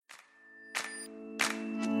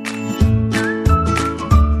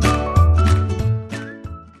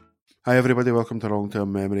Hi everybody, welcome to Long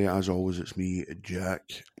Term Memory. As always, it's me, Jack.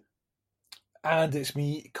 And it's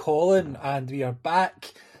me, Colin, and we are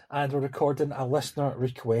back and we're recording a listener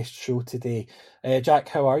request show today. Jack,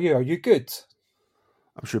 how are you? Are you good?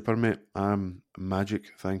 I'm super, mate. I'm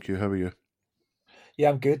magic, thank you. How are you? Yeah,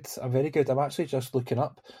 I'm good. I'm very good. I'm actually just looking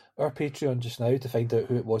up our Patreon just now to find out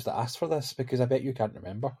who it was that asked for this, because I bet you can't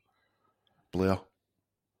remember. Blair.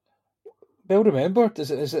 Well remembered. Is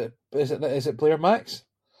it Blair Max?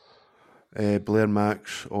 Blair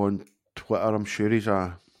Max on Twitter. I'm sure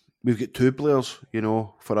we've got two Blairs,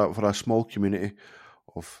 for a small community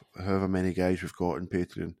of however many guys we've got in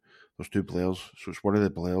Patreon. There's two Blairs, so it's one of the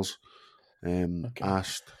Blairs.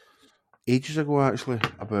 Asked ages ago actually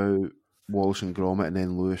about Wallace and Gromit, and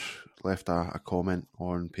then Lewis left a comment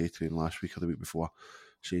on Patreon last week or the week before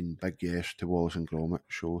saying big yes to Wallace and Gromit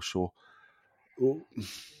show. So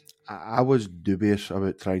I was dubious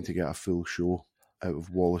about trying to get a full show out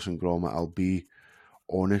of Wallace and Gromit. I'll be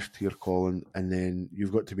honest here, Colin, and then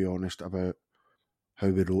you've got to be honest about how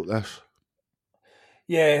we wrote this.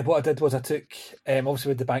 Yeah, what I did was I took, obviously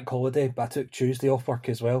with the bank holiday, but I took Tuesday off work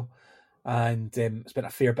as well. And spent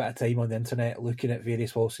a fair bit of time on the internet looking at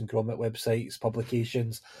various Wallace and Gromit websites,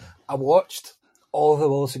 publications. I watched all the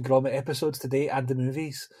Wallace and Gromit episodes today and the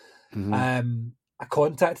movies. Mm-hmm. I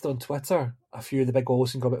contacted on Twitter a few of the big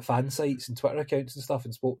Wallace and Gromit fan sites and Twitter accounts and stuff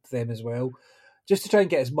and spoke to them as well, just to try and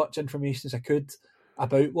get as much information as I could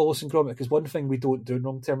about Wallace and Gromit, because one thing we don't do in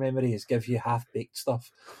long-term memory is give you half-baked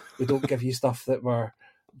stuff. We don't give you stuff that we're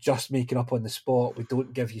just making up on the spot. We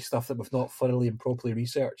don't give you stuff that we've not thoroughly and properly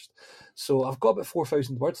researched. So I've got about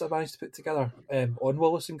 4,000 words I managed to put together on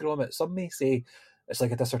Wallace and Gromit. Some may say it's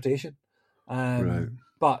like a dissertation. Right.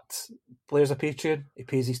 But Blair's a Patreon. He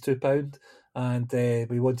pays his £2, and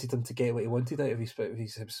we wanted him to get what he wanted out of his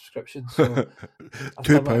subscription. So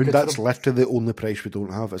 £2, that's literally the only price we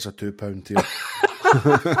don't have. It's a £2 tier.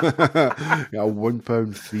 Yeah, £1,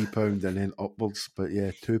 £3, and then upwards. But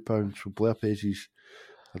yeah, £2. So Blair pays his.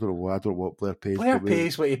 I don't know what Blair pays. Blair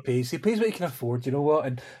pays what he pays. He pays what he can afford, you know what?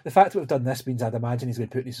 And the fact that we've done this means I'd imagine he's going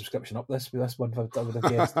to put his subscription up this month, I would have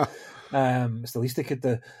guessed. It's the least he could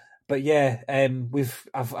do. But yeah,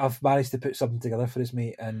 I've managed to put something together for his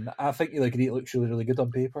mate, and I think you'll agree it looks really, really good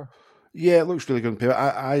on paper. Yeah, it looks really good on paper.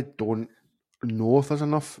 I don't know if there's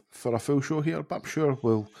enough for a full show here, but I'm sure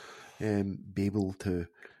we'll be able to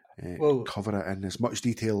cover it in as much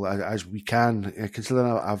detail as we can, considering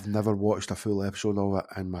I've never watched a full episode of it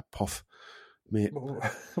in my puff, mate.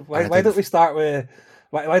 Why don't we start with...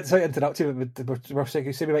 Why sorry to interrupt you, but we're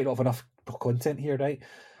saying we might not have enough content here, right?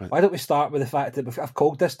 Why don't we start with the fact that I've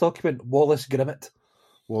called this document Wallace Gromit.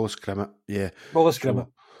 Wallace Gromit, yeah. Wallace Gromit.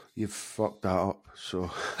 You've fucked that up.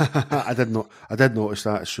 So I did notice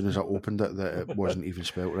that as soon as I opened it that it wasn't even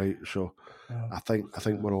spelt right. So I think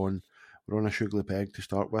we're on a sugary peg to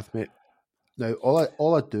start with, mate. Now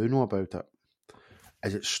all I do know about it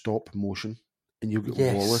is it's stop motion, and you've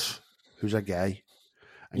got Wallace, who's a guy,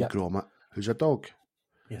 and Gromit, who's a dog.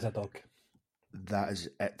 Yes, a dog. That is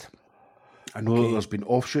it. I know that there's been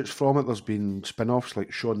offshoots from it. There's been spin-offs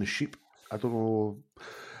like Shaun the Sheep. I don't know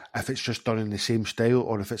if it's just done in the same style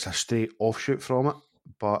or if it's a straight offshoot from it,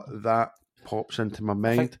 but that pops into my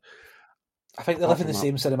mind. I think they live in the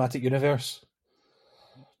same cinematic universe.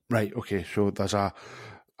 Right, okay, so there's I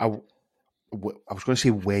was going to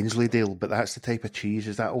say Wensleydale, but that's the type of cheese.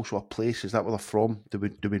 Is that also a place? Is that where they're from? Do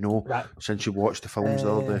we know, since you watched the films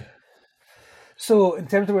the other day? So, in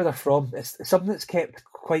terms of where they're from, it's something that's kept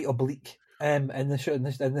quite oblique in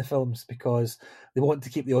the films, because they want to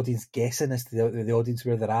keep the audience guessing as to the audience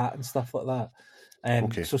where they're at and stuff like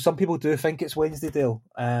that. So some people do think it's Wensleydale.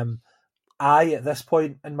 I, at this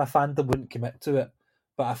point in my fandom, wouldn't commit to it,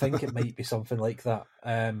 but I think it might be something like that.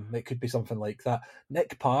 It could be something like that.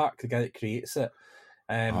 Nick Park, the guy that creates it,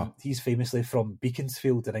 he's famously from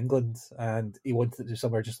Beaconsfield in England, and he wanted it to do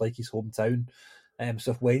somewhere just like his hometown.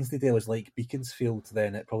 So if Wensleydale is like Beaconsfield,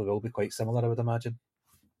 then it probably will be quite similar, I would imagine.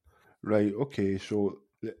 Right, okay, so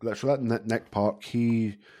that Nick Park,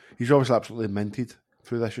 he's obviously absolutely minted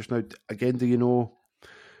through this just now. Again, do you know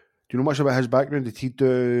much about his background? Did he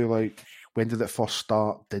do, like, when did it first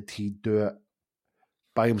start? Did he do it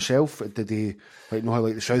by himself? Did he, like, know how,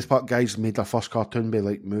 like, the South Park guys made their first cartoon by,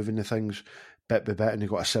 like, moving the things bit by bit and they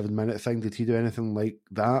got a 7-minute thing? Did he do anything like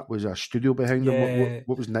that? Was there a studio behind him?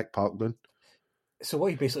 What was Nick Park doing? So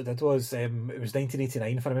what he basically did was, it was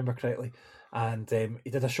 1989, if I remember correctly, and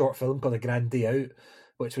he did a short film called A Grand Day Out,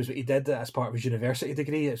 which was what he did as part of his university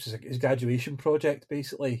degree. It was his graduation project,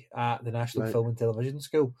 basically, at the National Film and Television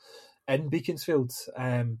School in Beaconsfield,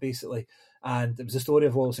 basically. And it was the story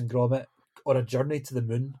of Wallace and Gromit on a journey to the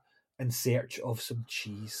moon in search of some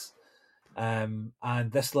cheese. And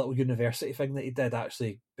this little university thing that he did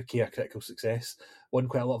actually became a critical success. Won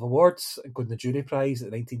quite a lot of awards, including the Jury Prize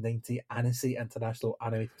at the 1990 Annecy International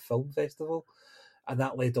Animated Film Festival. And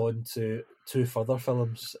that led on to two further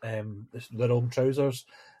films, The Wrong Trousers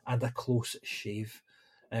and A Close Shave.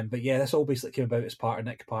 But yeah, this all basically came about as part of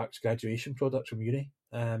Nick Park's graduation product from uni,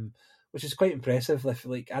 which is quite impressive.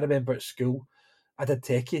 Like I remember at school, I did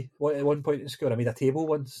techie at one point in school. I made a table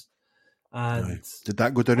once. And did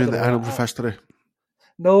that go down I in don't the know, annals of history?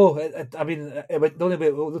 No, I mean, the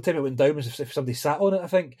only time it went down was if somebody sat on it. I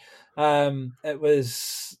think it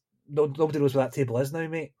was nobody knows where that table is now,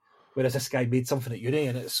 mate. Whereas this guy made something at uni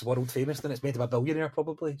and it's world famous, and it's made him a billionaire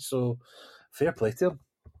probably. So fair play to him.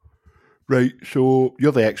 Right, so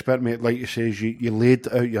you're the expert, mate. Like you says, you laid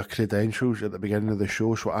out your credentials at the beginning of the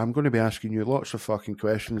show, so I'm going to be asking you lots of fucking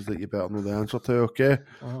questions that you better know the answer to. Okay?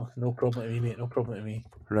 Oh, no problem to me, mate. No problem to me.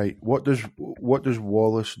 Right, what does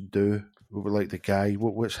Wallace do? Like the guy,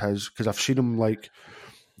 what's his? Because I've seen him like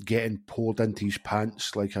getting pulled into his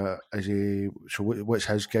pants. Like, what's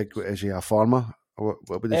his gig? Is he a farmer?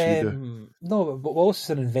 What does he do? No, but Wallace is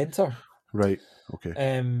an inventor. Right. Okay.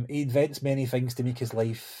 He invents many things to make his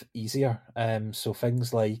life easier. So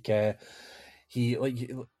things like he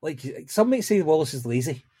like some might say Wallace is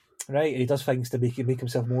lazy, right? And he does things to make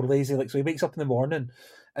himself more lazy. Like so, he wakes up in the morning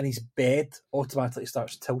and his bed automatically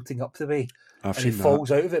starts tilting up the way, and he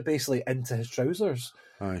falls out of it basically into his trousers.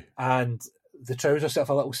 Aye. And the trousers set off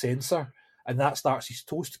a little sensor, and that starts his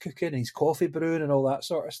toast cooking and his coffee brewing and all that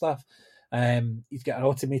sort of stuff. He's got an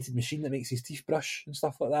automated machine that makes his teeth brush and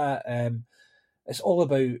stuff like that. It's all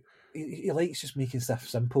about he likes just making stuff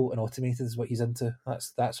simple and automated is what he's into.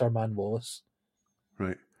 That's our man Wallace.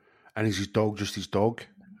 Right. And is his dog just his dog?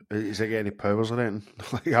 Is it getting any powers or anything?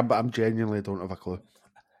 Like I'm genuinely don't have a clue.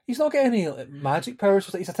 He's not getting any magic powers.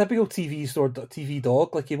 He's a typical TV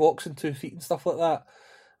dog. Like he walks on 2 feet and stuff like that.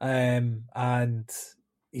 And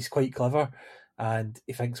he's quite clever, and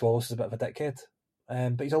he thinks Wallace is a bit of a dickhead.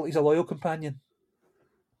 But he's a loyal companion.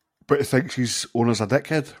 But he thinks his owner's a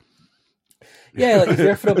dickhead. Yeah, like he's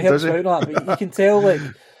there for him, he helps him out and all that. But you can tell, like,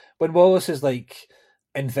 when Wallace is like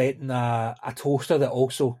inventing a toaster that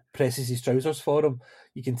also presses his trousers for him,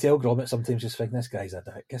 you can tell Gromit sometimes just thinking this guy's a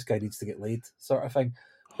dick. This guy needs to get laid, sort of thing.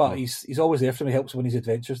 But he's always there for him. He helps him on his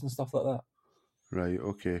adventures and stuff like that. Right.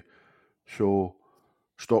 Okay. So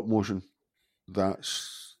stop motion.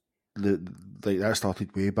 That's that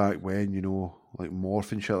started way back when, like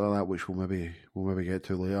Morph and shit like that, which we'll maybe get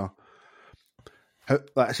to later. How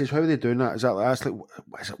are they doing that? Is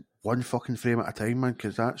it one fucking frame at a time, man?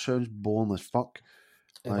 Because that sounds boring as fuck.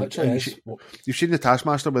 Like, you've seen the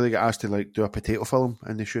Taskmaster where they get asked to like do a potato film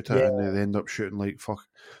and they shoot it, and they end up shooting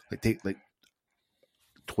take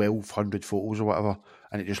 1,200 photos or whatever,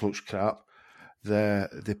 and it just looks crap.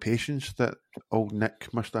 The patience that old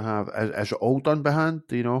Nick must have, is it all done by hand?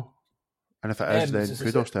 Do you know? And if it is, then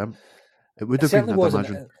kudos to him. It would have been, I'd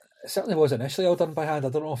imagine. It certainly was initially all done by hand. I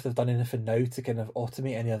don't know if they've done anything now to kind of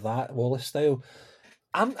automate any of that Wallace style.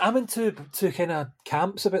 I'm into two kind of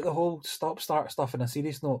camps about the whole stop-start stuff. On a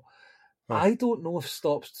serious note, I don't know if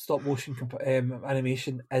stop motion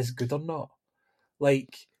animation is good or not.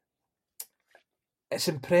 Like, it's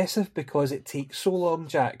impressive because it takes so long,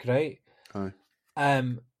 Jack. Right? Aye.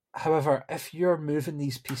 However, if you're moving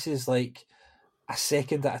these pieces like a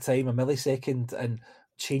second at a time, a millisecond, and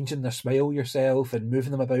changing their smile yourself and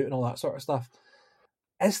moving them about and all that sort of stuff,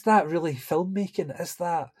 is that really filmmaking? Is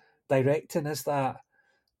that directing? Is that,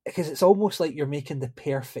 because it's almost like you're making the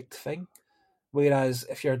perfect thing, whereas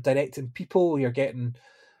if you're directing people, you're getting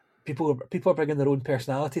people are bringing their own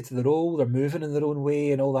personality to the role, they're moving in their own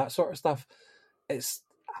way and all that sort of stuff.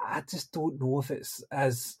 I just don't know if it's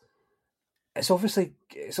obviously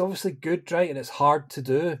good, right, and it's hard to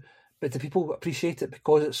do. But do people appreciate it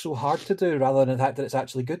because it's so hard to do rather than the fact that it's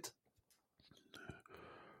actually good?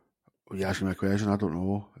 Well, you asking me a question? I don't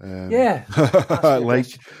know. Yeah.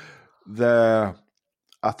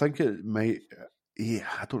 I think it might... Yeah,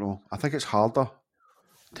 I don't know. I think it's harder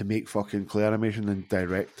to make fucking clay animation than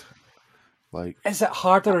direct. Like, is it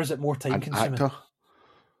harder or is it more time consuming? Actor.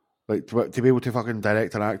 Like, to be able to fucking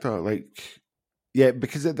direct an actor, like... Yeah,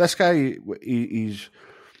 because this guy, he's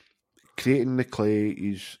creating the clay,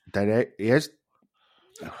 he is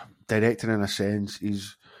directing in a sense,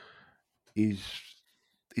 he's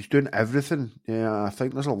doing everything. Yeah, I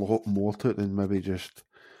think there's a lot more to it than maybe just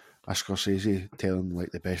a Scorsese telling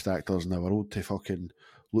like the best actors in the world to fucking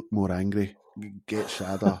look more angry, get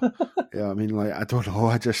sadder. Yeah, I mean, like, I don't know,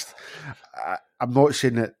 I'm not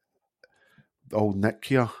saying that old Nick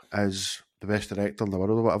here is the best director in the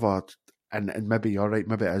world or whatever. and maybe you're right.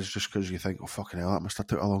 Maybe it is just because you think, oh fucking hell, that must have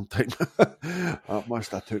took a long time. That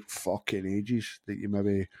must have took fucking ages. That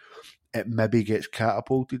it maybe gets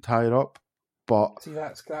catapulted higher up. But see,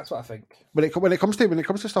 that's what I think. when it comes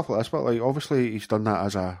to stuff like this, but like obviously he's done that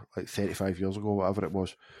as a 35 years ago, whatever it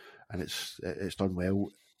was, and it's done well.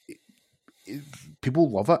 People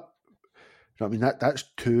love it. You know what I mean? That's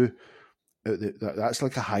two. That's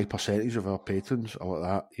like a high percentage of our patrons are like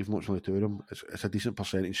that. Even though it's only two of them, it's a decent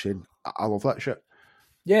percentage saying I love that shit.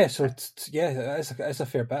 Yeah, so it's a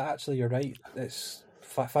fair bit actually. You're right. It's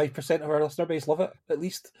 5% of our listener base love it at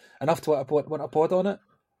least enough to want a pod on it.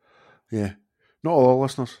 Yeah, not all our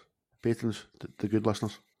listeners, patrons, the good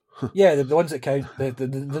listeners. Yeah, the ones that count, the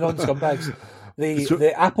non scumbags,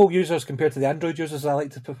 the Apple users compared to the Android users, I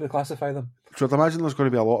like to classify them. So I'd imagine there's going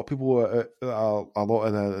to be a lot of people, a lot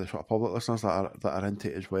of the sort of public listeners that are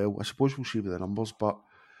into it as well. I suppose we'll see with the numbers, but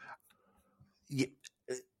yeah.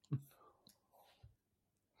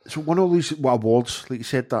 So one of these awards, like you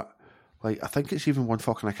said, that like I think it's even won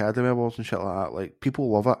fucking Academy Awards and shit like that. Like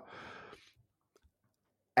people love it.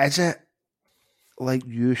 Is it like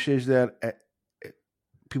you says there?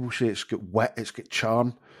 People say it's got wit, it's got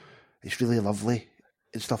charm, it's really lovely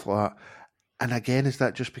and stuff like that. And again, is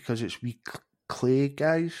that just because it's wee clay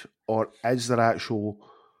guys, or is there actual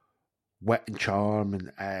wit and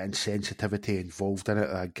charm and sensitivity involved in it?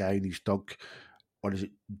 A guy in his dug, or is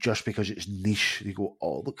it just because it's niche? You go,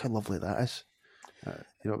 oh, look how lovely that is. You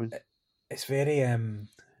know what I mean? It's very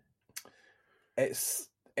it's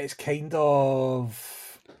kind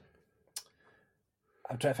of,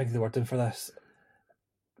 I'm trying to think of the wording for this.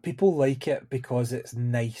 People like it because it's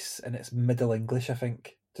nice and it's Middle English, I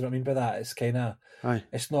think. Do you know what I mean by that? It's kind of,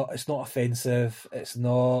 it's not offensive. It's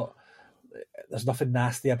not, there's nothing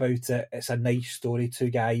nasty about it. It's a nice story. Two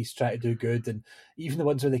guys try to do good, and even the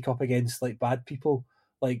ones where they come up against like bad people,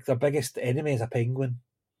 like their biggest enemy is a penguin.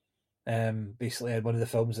 Basically, in one of the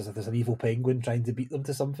films, there's an evil penguin trying to beat them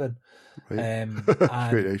to something. Right. And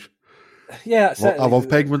very nice. Yeah, I love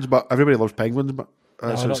penguins, but everybody loves penguins. But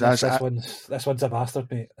this one's a bastard,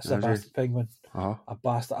 mate. It's a bastard penguin. Uh-huh. A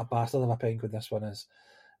bastard of a penguin. This one is.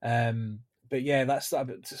 But yeah, that's so.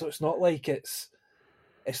 It's not like it's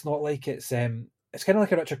kind of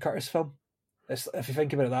like a Richard Curtis film. If you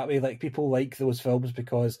think about it that way, like people like those films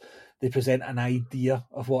because they present an idea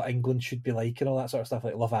of what England should be like and all that sort of stuff,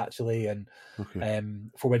 like Love Actually and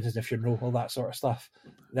For Weddings and a Funeral, all that sort of stuff.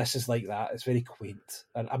 This is like that. It's very quaint.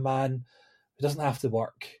 And a man who doesn't have to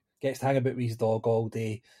work, gets to hang about with his dog all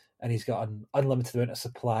day, and he's got an unlimited amount of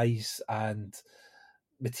supplies and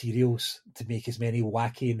materials to make as many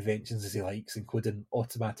wacky inventions as he likes, including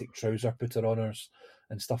automatic trouser putter-oners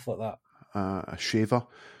and stuff like that. A shaver.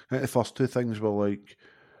 I think the first two things were like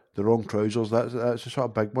the wrong trousers. That's a sort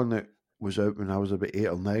of big one that was out when I was about 8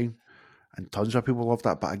 or 9, and tons of people loved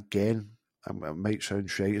that. But again, it might sound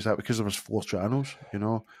shite. Is that because there was 4 channels? You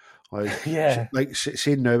know, like yeah, like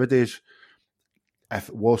saying nowadays, if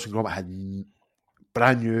Wallace and Gromit had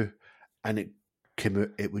brand new and it came out,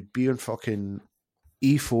 it would be on fucking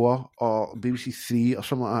E4 or BBC 3 or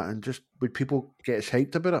something like that, and just would people get as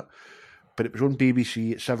hyped about it? But it was on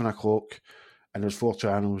BBC at 7 o'clock, and there's 4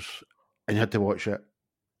 channels, and you had to watch it.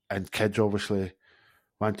 And kids obviously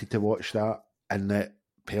wanted to watch that, and that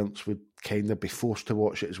parents would kind of be forced to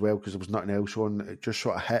watch it as well because there was nothing else on. It just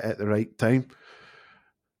sort of hit at the right time.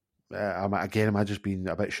 Am I just being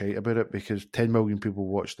a bit shite about it because 10 million people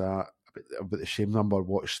watched that, about the same number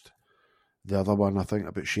watched the other one, I think,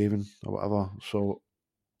 about shaving or whatever. So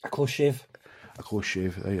a close shave.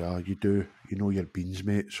 There you are. You know your beans,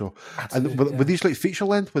 mate. So, and were these like feature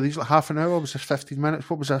length? Were these like half an hour? Was this 15 minutes?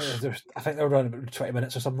 What was this? I think they were around about 20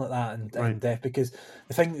 minutes or something like that. And because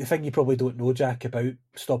the thing you probably don't know, Jack, about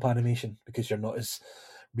stop animation, because you're not as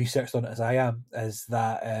researched on it as I am, is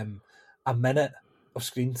that a minute of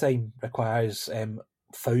screen time requires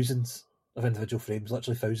thousands of individual frames,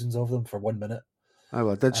 literally thousands of them for 1 minute. Oh,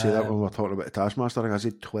 well, I did say that when we were talking about the Taskmaster. I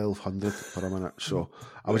said 1,200 per minute, so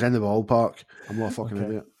I was in the ballpark. I'm not a fucking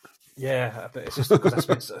idiot. Yeah, but it's just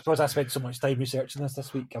because I spent so much time researching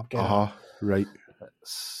this week. I'm getting right.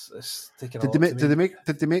 It's taking did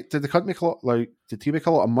the company make a lot? Like, did he make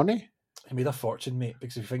a lot of money? He made a fortune, mate.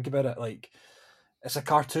 Because if you think about it, like, it's a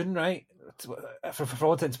cartoon, right? For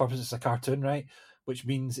all intents and purposes, it's a cartoon, right? Which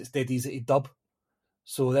means it's dead easy to dub.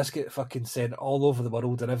 So this get fucking sent all over the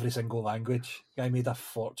world in every single language. Guy made a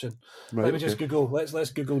fortune. Right, Let me just Google. Let's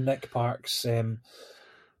Google Nick Park's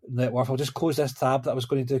net worth. I'll just close this tab that I was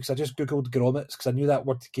going to do because I just googled grommets because I knew that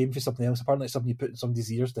word came for something else. Apparently, it's something you put in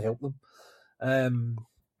somebody's ears to help them.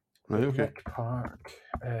 Right, okay.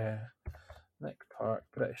 Nick Park,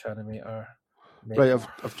 British animator. Right,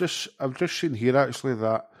 I've just seen here actually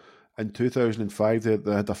that in 2005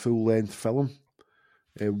 they had a full length film,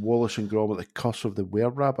 Wallace and Gromit: The Curse of the Were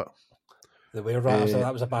Rabbit. The Were Rat, so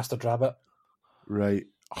that was a bastard rabbit. Right,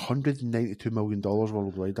 $192 million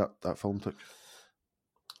worldwide that film took.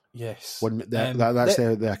 Yes. That's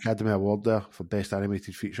the Academy Award there for Best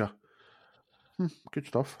Animated Feature. Good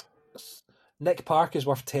stuff. Nick Park is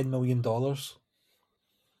worth $10 million.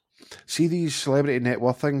 See these celebrity net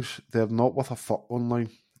worth things, they're not worth a fuck online.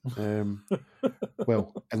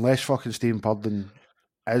 Well, unless fucking Stephen Purden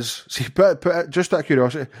is. See, just out of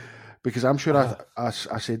curiosity, because I'm sure I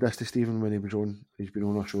said this to Stephen when he's been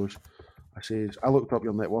on our shows. I says, I looked up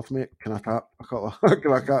your net worth, mate. Can I tap a couple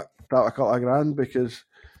of grand? Because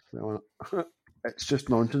it's just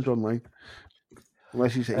nonsense online.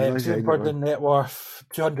 Unless he's Stephen Purden net worth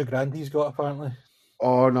 $200,000 he's got apparently.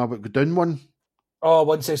 Oh no, but go down one. Oh,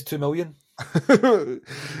 one says 2 million. Right.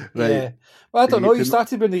 Yeah. Well, I don't know. He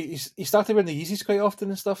started when the Yeezys quite often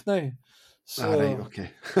and stuff now. So right,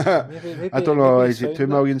 okay. maybe, I don't know. Is it 2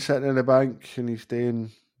 million sitting in the bank and he's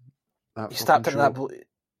staying? He stepped into that.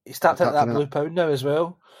 He stepped into that blue pound now as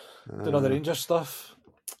well. Doing all the Rangers stuff.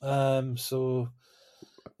 So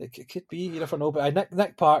it could be. You never know. But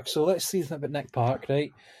Nick Park. So let's see something about Nick Park,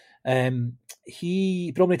 right?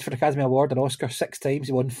 He nominated for the Academy Award and Oscar 6 times.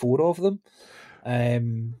 He won 4 of them.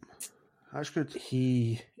 That's good.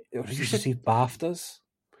 He received BAFTAs.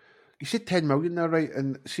 You said 10 million there, right?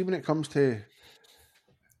 And see, when it comes to,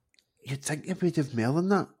 you'd think you would have more than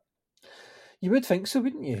that. You would think so,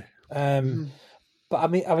 wouldn't you? But I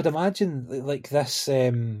mean, I would imagine like this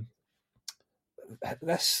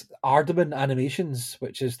Ardaman Animations,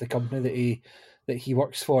 which is the company that he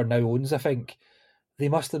works for now owns, I think. They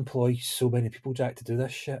must employ so many people, Jack, to do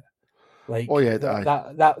this shit. Like, oh yeah,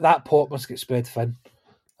 that pot must get spread thin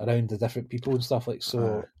around the different people and stuff like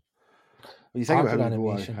so. When you think about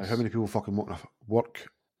how many people fucking work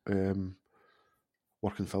in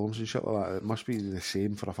films and shit like that, it must be the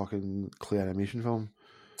same for a fucking clay animation film.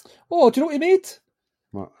 Oh, do you know what he made?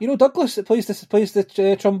 What? You know Douglas that plays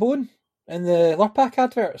the trombone in the Lurpak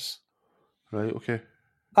adverts. Right. Okay.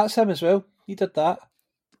 That's him as well. He did that.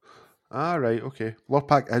 Right. Okay.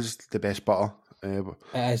 Lurpak is the best butter. It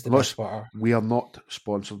is the best butter. We are not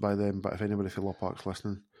sponsored by them, but if anybody from Lurpak's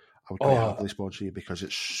listening, I would quite happily sponsor you because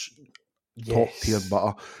it's top tier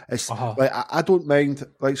butter. It's like I don't mind.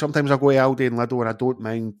 Like sometimes I go to Aldi and Lidl and I don't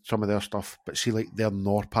mind some of their stuff, but see, like their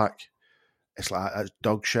Norpak, it's like that's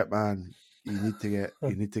dog shit, man. You need to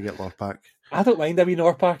get Lurpak. I don't mind a wee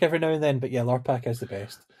Norpak every now and then, but yeah, Lurpak is the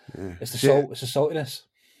best. Yeah. It's the salt. It's the saltiness.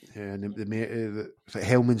 Yeah, and it's like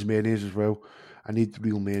Hellman's mayonnaise as well. I need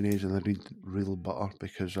real mayonnaise and I need real butter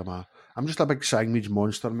because I'm just a big sandwich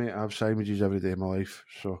monster, mate. I have sandwiches every day of my life.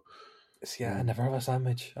 So see, I never have a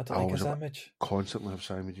sandwich. I don't like a sandwich. Constantly have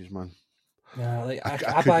sandwiches, man. Yeah, like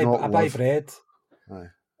I buy bread. Aye.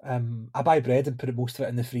 I buy bread and put most of it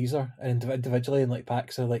in the freezer and individually in like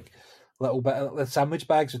packs of like little bit of sandwich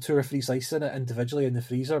bags with 2 or 3 slices in it individually in the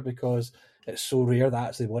freezer because it's so rare that I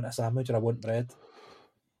actually want a sandwich or I want bread.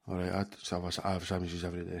 All right, I have sandwiches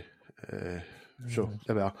every day. So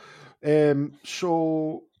there we are.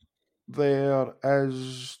 So there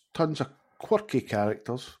is tons of quirky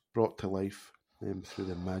characters brought to life through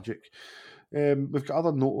their magic. We've got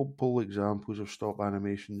other notable examples of stop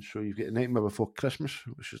animations. So you've got The Nightmare Before Christmas,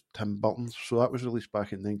 which is Tim Burton's. So that was released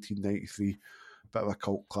back in 1993. Bit of a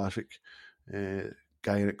cult classic.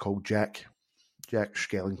 Guy in it called Jack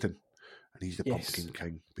Skellington, and he's the Pumpkin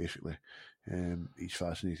King, basically. He's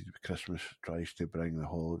fascinated with Christmas, tries to bring the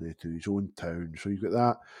holiday to his own town. So you've got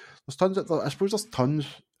that. There's tons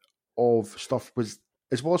of stuff.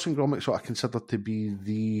 Is Wallace and Gromit sort of considered to be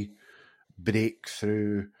the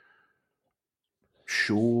breakthrough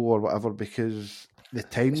show or whatever? Because the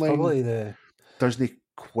timeline doesn't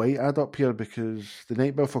quite add up here because The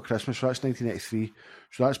Night Before Christmas, so that's 1983.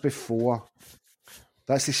 So that's before.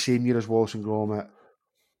 That's the same year as Wallace and Gromit.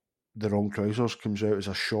 The Wrong Trousers comes out as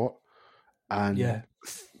a short. And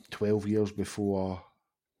 12 years before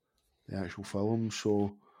the actual film.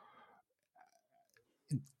 So,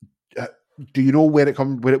 do you know where it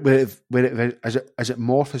comes? Where it is it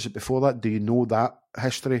Morph? Is it before that? Do you know that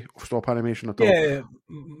history of stop animation at all? Yeah.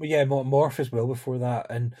 Morph is well before that,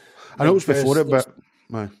 and I know it was before it, but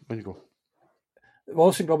man, when you go.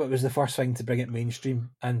 Wallace and Gromit was the first thing to bring it mainstream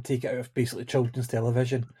and take it out of basically children's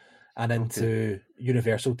television and into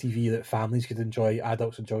Universal TV that families could enjoy,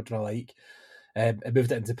 adults and children alike. It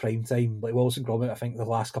moved it into prime time. Like Wallace and Gromit, I think the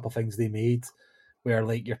last couple of things they made were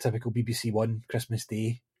like your typical BBC One Christmas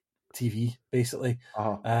Day TV, basically.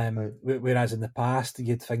 Whereas in the past, you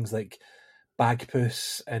had things like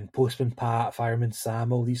Bagpuss and Postman Pat, Fireman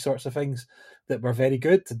Sam, all these sorts of things that were very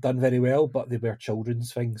good, done very well, but they were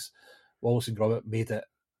children's things. Wallace and Gromit made it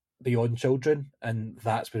beyond children, and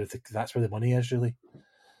that's where the money is really,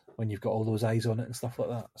 when you've got all those eyes on it and stuff like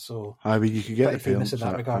that. So I mean, you could get pretty the famous parents in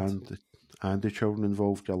that regard. and the children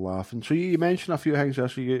involved. You're laughing. So you mentioned a few things there.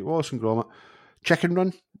 So you get Wallace and Gromit, Chicken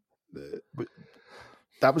Run.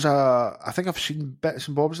 That was I think I've seen bits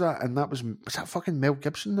and bobs of that, and was that fucking Mel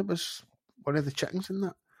Gibson that was one of the chickens in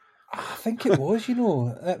that? I think it was,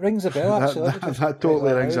 it rings a bell actually. that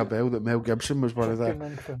totally rings a bell that Mel Gibson was one of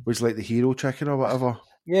the, was like the hero chicken or whatever.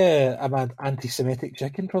 Yeah, I'm an anti-Semitic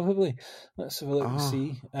chicken probably. Let's have a look and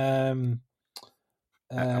see.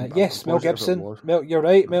 Yes, Mel Gibson. You're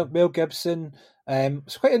right, Mel Gibson.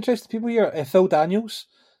 It's quite interesting people here. Phil Daniels,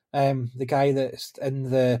 the guy that's in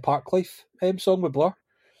the Parklife song with Blur.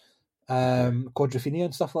 Quadrophenia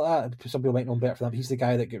and stuff like that. Some people might know him better for that. He's the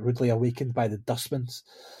guy that got rudely awakened by the Dustmans.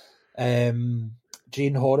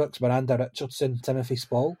 Jane Horrocks, Miranda Richardson, Timothy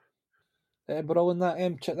Spall. We're all in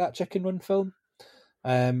that Chicken Run film.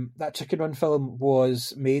 That Chicken Run film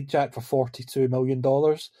was made, Jack, for $42 million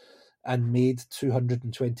and made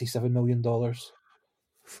 $227 million.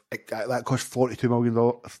 That cost $42 million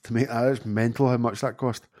to make. That is mental how much that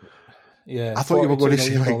cost. Yeah, I thought you were going to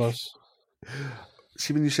say like.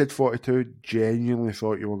 See, when you said 42, genuinely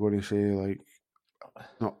thought you were going to say like,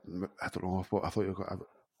 not, I don't know what I thought you were going to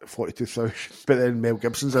 42,000, but then Mel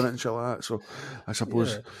Gibson's in it and shit like that. So I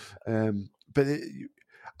suppose, but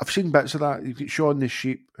I've seen bits of that. You've got Shaun the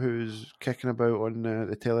Sheep who's kicking about on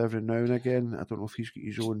the telly every now and again. I don't know if he's got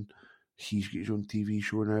his own TV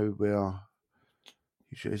show now. Where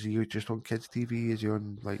is he just on kids TV? Is he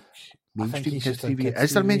on like mainstream kids TV?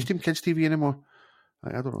 Is there mainstream kids TV anymore?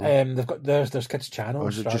 I don't know. They've got there's kids channels. Or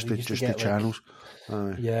is it just the channels?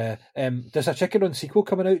 Yeah. There's a Chicken Run sequel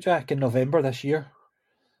coming out, Jack, in November this year.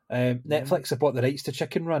 Netflix have bought the rights to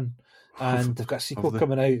Chicken Run, and they've got a sequel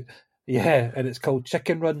coming out. Yeah, and it's called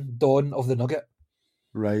Chicken Run: Dawn of the Nugget.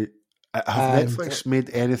 Right. Have Netflix made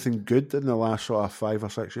anything good in the last sort of 5 or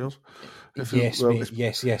 6 years? Yes, mate.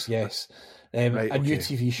 Yes. Right, a new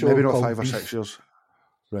TV show. Maybe not 5 or 6 years.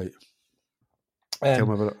 Right. Tell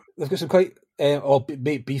me about it. They've got some quite.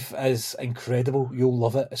 Beef is incredible. You'll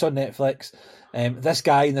love it. It's on Netflix. This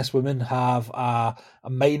guy and this woman have a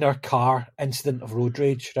minor car incident of road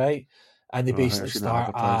rage, right? And they basically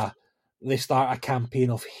start a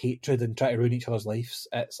campaign of hatred and try to ruin each other's lives.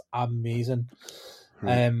 It's amazing.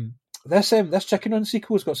 Right. This Chicken Run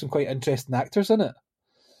sequel's got some quite interesting actors in it.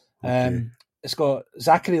 Okay. It's got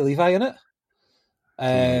Zachary Levi in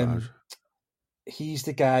it. He's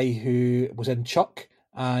the guy who was in Chuck,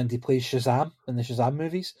 and he plays Shazam in the Shazam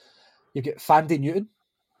movies. You get Fandy Newton.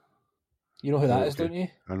 You know who that is, don't you?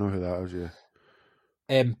 I know who that is,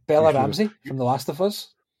 yeah. Bella Ramsey from The Last of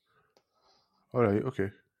Us. All right, okay.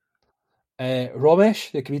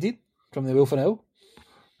 Ramesh, the comedian from The Wolf and Owl.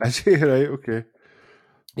 Is he? Right, okay.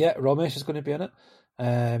 Yeah, Ramesh is going to be in it.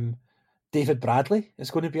 David Bradley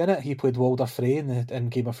is going to be in it. He played Walder Frey in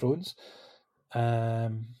Game of Thrones.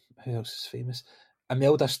 Who else is famous?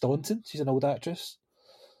 Imelda Staunton. She's an old actress.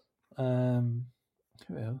 Who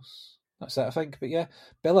else? That's it, I think. But yeah,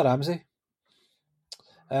 Bella Ramsey.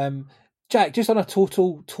 Jack, just on a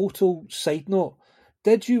total side note,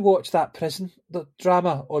 did you watch that prison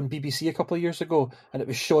drama on BBC a couple of years ago? And it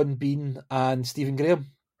was Sean Bean and Stephen Graham.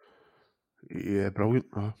 Yeah, brilliant.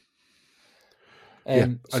 I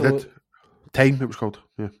did. Time, it was called.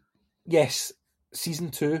 Yeah. Yes, season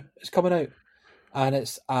 2 is coming out, and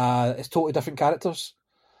it's totally different characters,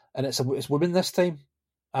 and it's women this time,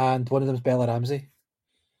 and one of them is Bella Ramsey.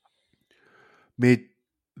 It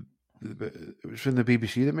was from the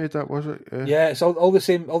BBC that made that, was it? Yeah, it's all the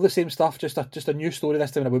same stuff. Just a new story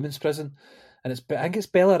this time in a women's prison, and I think it's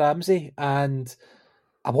Bella Ramsey, and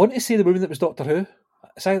I want to say the woman that was Doctor Who.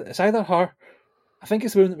 It's either her. I think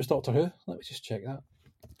it's the woman that was Doctor Who. Let me just check that.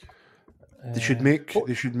 They should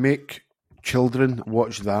make children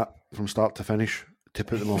watch that from start to finish to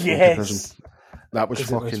put them off into prison. That was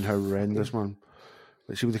fucking horrendous, man.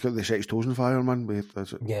 Let's see what they got the sex toes on fire, man.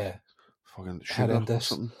 Yeah. Fucking horrendous.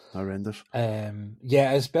 Something horrendous.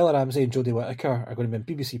 As Bella Ramsey and Jodie Whittaker are going to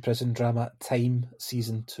be in BBC prison drama Time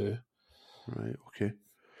season 2. Right, okay.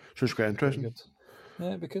 So it's quite interesting. Good. Yeah,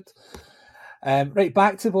 it'd be good. Right,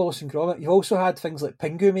 back to Wallace and Gromit. You've also had things like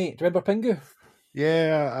Pingu, mate. Do you remember Pingu?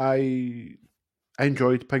 Yeah, I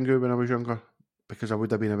enjoyed Pingu when I was younger because I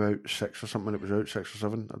would have been about 6 or something when it was out, 6 or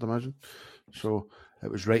 7, I'd imagine. So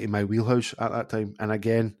it was right in my wheelhouse at that time. And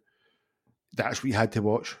again, that's what you had to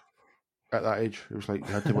watch at that age. It was like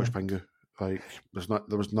you had to watch Pingu. Like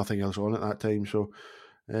there was nothing else on at that time. So,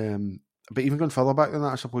 but even going further back than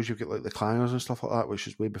that, I suppose you've got like the Clangers and stuff like that, which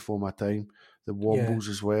is way before my time. The Wombles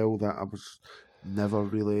as well, that I was never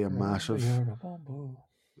really a massive.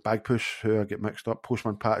 Bagpuss, who I get mixed up,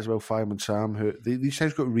 Postman Pat as well, Fireman Sam, who these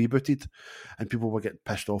things got rebooted, and people were getting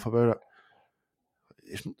pissed off about it.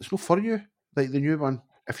 It's not for you, like the new one.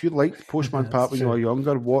 If you liked Postman Pat when you were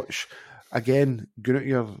younger, watch again. Go out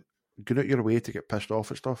your way to get pissed off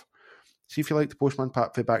at stuff. See if you liked the Postman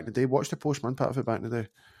Pat for back in the day. Watch the Postman Pat for back in the day.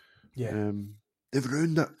 Yeah, they've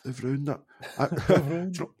ruined it. Do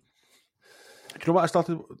you know what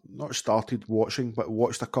I not started watching, but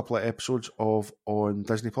watched a couple of episodes of on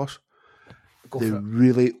Disney Plus? The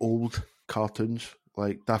really old cartoons,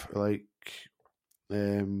 like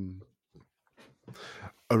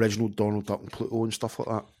original Donald Duck and Pluto and stuff like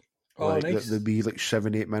that. Nice. The wee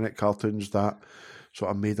 7-8 minute cartoons that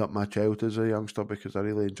sort of made up my childhood as a youngster because I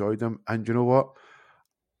really enjoyed them. And you know what?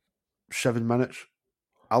 7 minutes,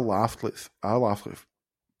 I laughed like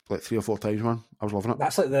 3 or 4 times, man. I was loving it.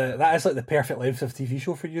 That is like the perfect length of TV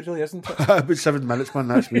show for you, really, isn't it? About 7 minutes, man.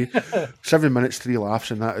 That's me. 7 minutes, 3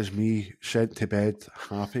 laughs, and that is me sent to bed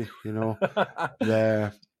happy. You know, they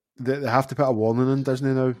have to put a warning in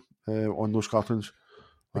Disney now on those cartoons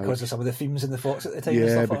because of some of the themes and the thoughts at the time. Yeah,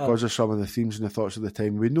 and stuff because like of some of the themes and the thoughts of the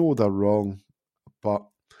time. We know they're wrong, but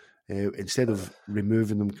instead of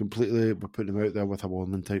removing them completely, we're putting them out there with a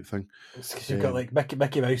warning type thing. It's because you've got like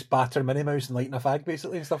Mickey Mouse batter Minnie Mouse and lighting a fag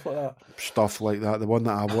basically and stuff like that. Stuff like that. The one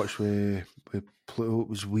that I watched with Pluto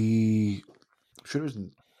was I'm sure it was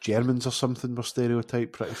Germans or something were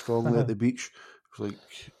stereotyped pretty strongly at the beach. It was like,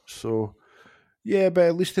 so yeah, but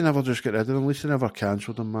at least they never just get rid of them. At least they never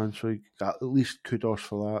cancelled them, man. So at least kudos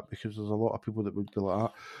for that, because there's a lot of people that would be like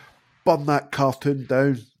that. Burn that cartoon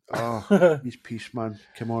down. He's peace, man.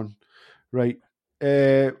 Come on. Right.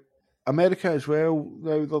 America as well.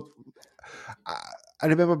 Now, I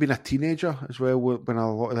remember being a teenager as well when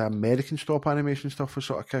a lot of the American stop animation stuff was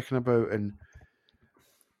sort of kicking about, and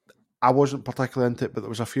I wasn't particularly into it, but there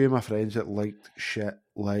was a few of my friends that liked shit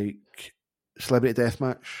like Celebrity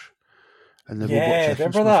Deathmatch and the Robot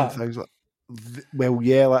Chicken stuff and things like that. Well,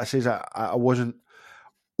 yeah, like I says, I wasn't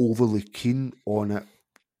overly keen on it,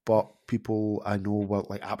 but people I know were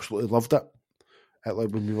like absolutely loved it at like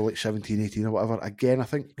when we were like 17, 18 or whatever. Again, I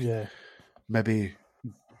think maybe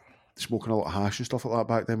smoking a lot of hash and stuff like that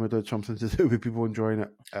back then would have something to do with people enjoying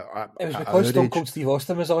it. It was because Stone Cold Steve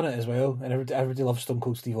Austin was on it as well, and everybody loved Stone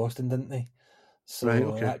Cold Steve Austin, didn't they? So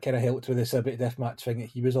that kind of helped with the Celebrity Deathmatch thing that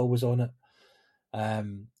he was always on it.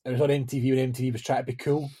 It was on MTV when MTV was trying to be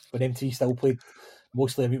cool, when MTV still played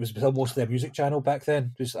mostly a music channel back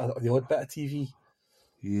then, just the odd bit of TV.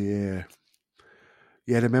 Yeah,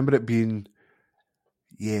 I remember it being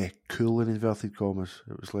cool in inverted commas.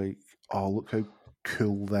 It was like, oh, look how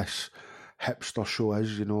cool this hipster show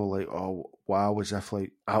is, you know, like, oh wow, as if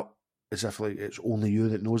like it's only you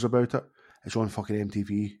that knows about it. It's on fucking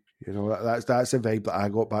MTV, you know. That's the vibe that I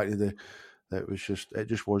got back to that was just, it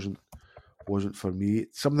just wasn't for me.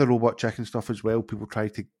 Some of the Robot Chicken stuff as well, people try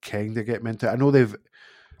to kind of get me into it. I know they've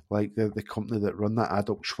like the company that run that,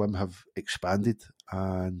 Adult Swim, have expanded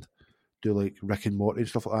and do like Rick and Morty and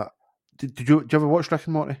stuff like that. Did you ever watch Rick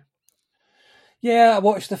and Morty? Yeah, I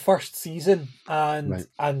watched the first season and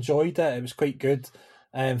I enjoyed it. It was quite good.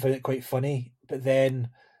 Found it quite funny. But then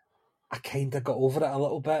I kind of got over it a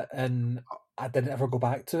little bit and I didn't ever go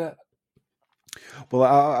back to it. Well,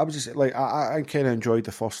 I was just like, I kind of enjoyed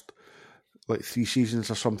the first like 3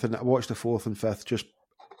 seasons or something. I watched the 4th and 5th just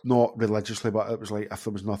not religiously, but it was like if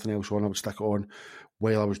there was nothing else on, I would stick it on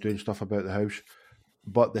while I was doing stuff about the house.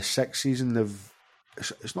 But the 6th season,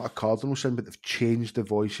 it's not a cardinal sin, but they've changed the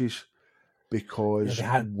voices because they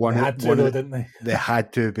had to, didn't they? They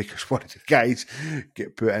had to, because one of the guys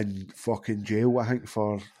get put in fucking jail, I think,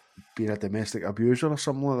 for being a domestic abuser or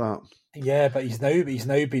something like that. Yeah, but he's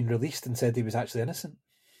now been released and said he was actually innocent.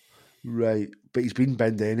 Right, but he's been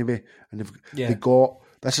binned anyway, and they got,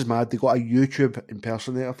 this is mad, they got a YouTube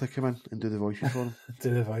impersonator to come in and do the voices for him.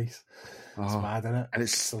 Do the voice. It's mad, isn't it? And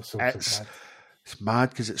it's so mad. It's mad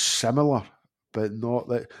because it's similar, but not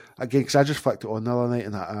like, again, because I just flicked it on the other night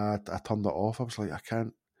and I turned it off. I was like, I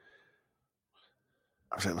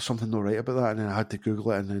was like, there's something not right about that, and then I had to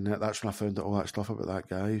Google it, and then that's when I found out all that stuff about that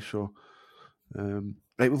guy. So,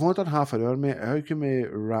 right, we've only done half an hour, mate. How can we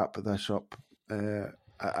wrap this up?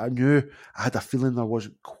 I knew, I had a feeling there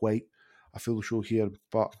wasn't quite a full show here,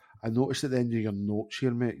 but I noticed at the end of your notes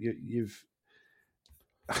here, mate, you've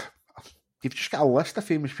just got a list of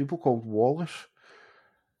famous people called Wallace.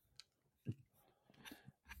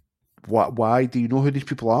 Why? Do you know who these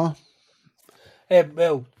people are?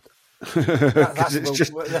 Well, Because it's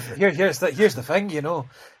just here's the thing, you know.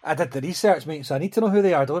 I did the research, mate, so I need to know who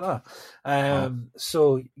they are, don't I?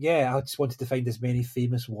 So yeah, I just wanted to find as many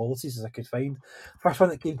famous Wallaces as I could find. First one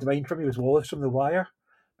that came to mind for me was Wallace from The Wire,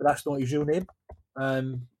 but that's not his real name,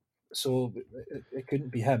 so it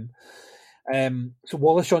couldn't be him. So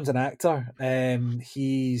Wallace Shawn's an actor.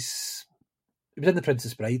 He was in The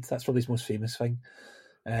Princess Bride. That's probably his most famous thing.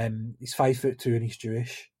 He's 5'2" and he's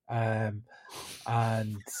Jewish. And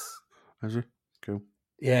is he? Cool.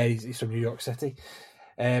 Yeah, he's from New York City.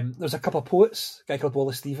 There's a couple of poets, a guy called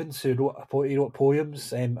Wallace Stevens, who wrote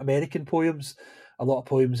poems, American poems, a lot of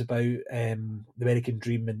poems about the American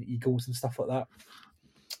dream and eagles and stuff like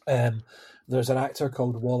that. There's an actor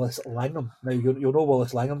called Wallace Langham. Now, you'll know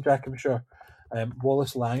Wallace Langham, Jack, I'm sure.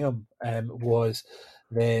 Wallace Langham was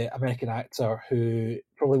the American actor who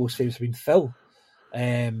probably most famous for being Phil,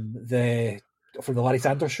 from the Larry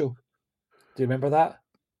Sanders Show. Do you remember that?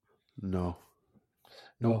 No.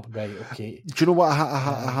 No, right, okay. Do you know what?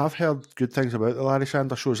 I have heard good things about the Larry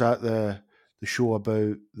Sanders Show. Is that the show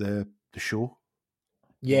about the show?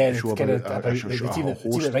 Yeah, it's kind of about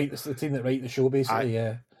the team that write the show, basically.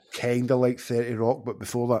 Yeah, kind of like 30 Rock, but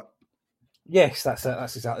before that. Yes, that's it.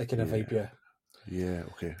 That's exactly kind of vibe. Yeah. Yeah.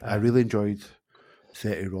 Okay. I really enjoyed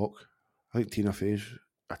 30 Rock. I think Tina Fey's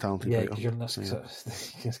a talented writer.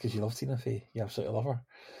 Because you love Tina Fey. You absolutely love her.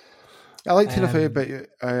 I like Tina Fey, but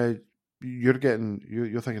you're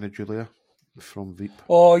thinking of Julia from Veep.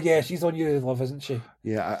 Oh yeah, she's the one you love, isn't she?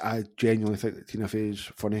 Yeah, I genuinely think that Tina Fey is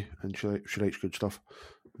funny and she writes good stuff.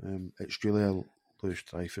 It's Julia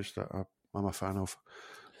Louis-Dreyfus that I'm a fan of.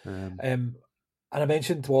 And I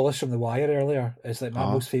mentioned Wallace from The Wire earlier. It's like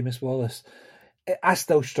my most famous Wallace. I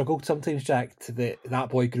still struggled sometimes, Jack, that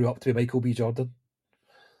boy grew up to be Michael B. Jordan.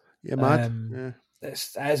 Yeah, mad. Yeah.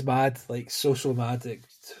 It is mad, like so mad.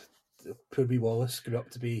 Poor wee Wallace grew up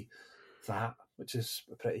to be that, which is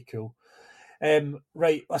pretty cool.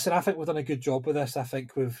 Right, listen, I think we've done a good job with this. I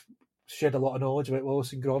think we've shared a lot of knowledge about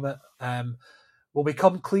Wallace and Gromit. Will we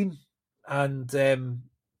come clean? And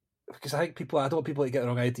because I don't want people to get the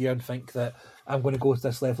wrong idea and think that I'm going to go to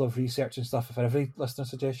this level of research and stuff for every listener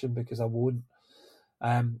suggestion, because I won't.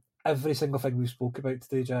 Every single thing we spoke about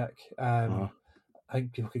today, Jack, I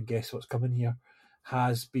think people can guess what's coming here,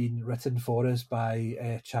 has been written for us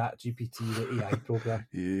by Chat GPT, the AI program.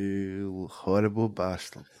 You horrible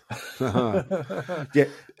bastard. Yeah,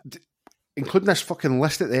 including this fucking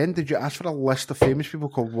list at the end, did you ask for a list of famous people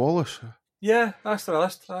called Wallace? Yeah, that's the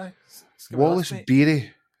list. Wallace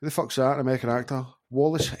Beery, who the fuck's that? An American actor.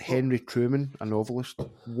 Wallace Henry Truman, a novelist.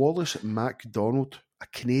 Wallace MacDonald, a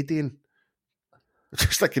Canadian.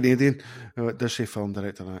 Just a Canadian. It does say film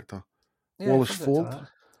director and actor. Yeah, Wallace Ford.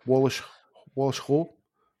 Wallace Ho,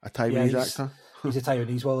 a Taiwanese actor. He's a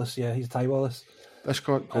Taiwanese Wallace, yeah. He's a Thai Wallace. This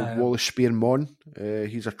guy called Wallace Spearmon.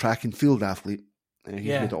 He's a track and field athlete. He's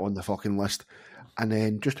made it on the fucking list. And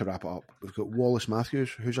then, just to wrap it up, we've got Wallace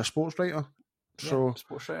Matthews, who's a sports writer. Sports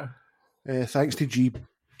writer. Thanks to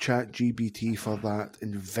Chat GBT for that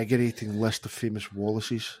invigorating list of famous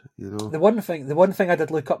Wallaces. You know, the one thing I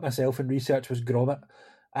did look up myself in research was Gromit,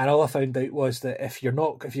 and all I found out was that if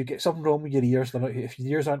you get something wrong with your ears, if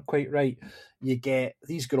your ears aren't quite right, you get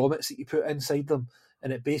these grommets that you put inside them,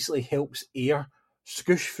 and it basically helps air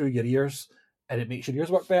scoosh through your ears, and it makes your ears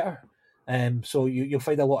work better. So you'll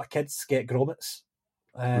find a lot of kids get grommets.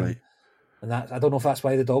 Right. And I don't know if that's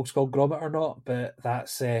why the dog's called Gromit or not, but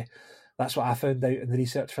that's what I found out in the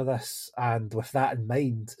research for this. And with that in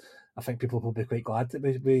mind, I think people will be quite glad that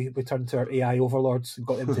we turned to our AI overlords and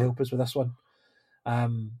got them to help us with this one.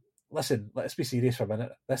 Listen, let's be serious for a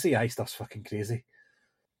minute. This AI stuff's fucking crazy.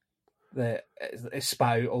 It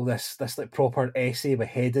spat out all this like proper essay with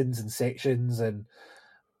headings and sections and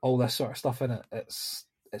all this sort of stuff in it. It's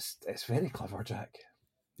very clever, Jack.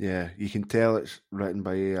 Yeah, you can tell it's written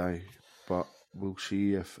by AI, but we'll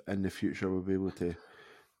see if in the future we'll be able to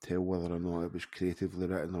tell whether or not it was creatively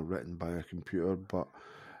written or written by a computer. But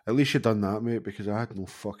at least you've done that, mate, because I had no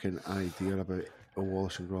fucking idea about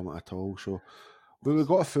Wallace and Gromit at all. So we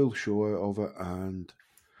got a full show out of it, and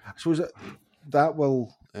I suppose that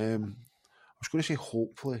will, I was going to say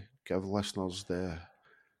hopefully give listeners the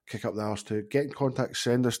kick up the arse to get in contact,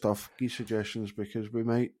 send us stuff, give suggestions, because we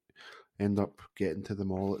might end up getting to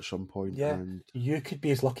them all at some point. Yeah, and you could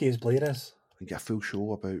be as lucky as Blair is. And get a full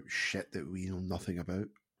show about shit that we know nothing about.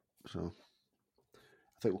 So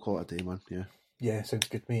I think we'll call it a day, man. Yeah. Yeah, sounds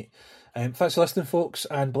good, mate. Thanks for listening, folks.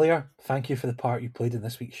 And Blair, thank you for the part you played in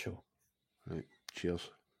this week's show. Right. Cheers.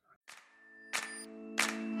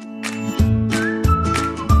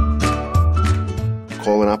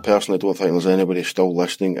 Colin, I personally don't think there's anybody still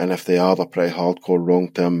listening, and if they are, they're pretty hardcore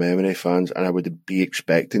wrong-term memory fans, and I would be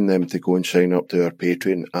expecting them to go and sign up to our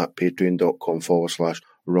Patreon at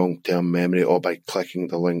patreon.com/wrong-term memory, or by clicking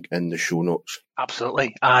the link in the show notes.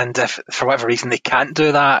 Absolutely. And if for whatever reason they can't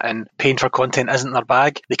do that and paying for content isn't their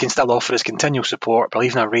bag, they can still offer us continual support by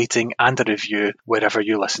leaving a rating and a review wherever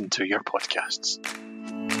you listen to your podcasts.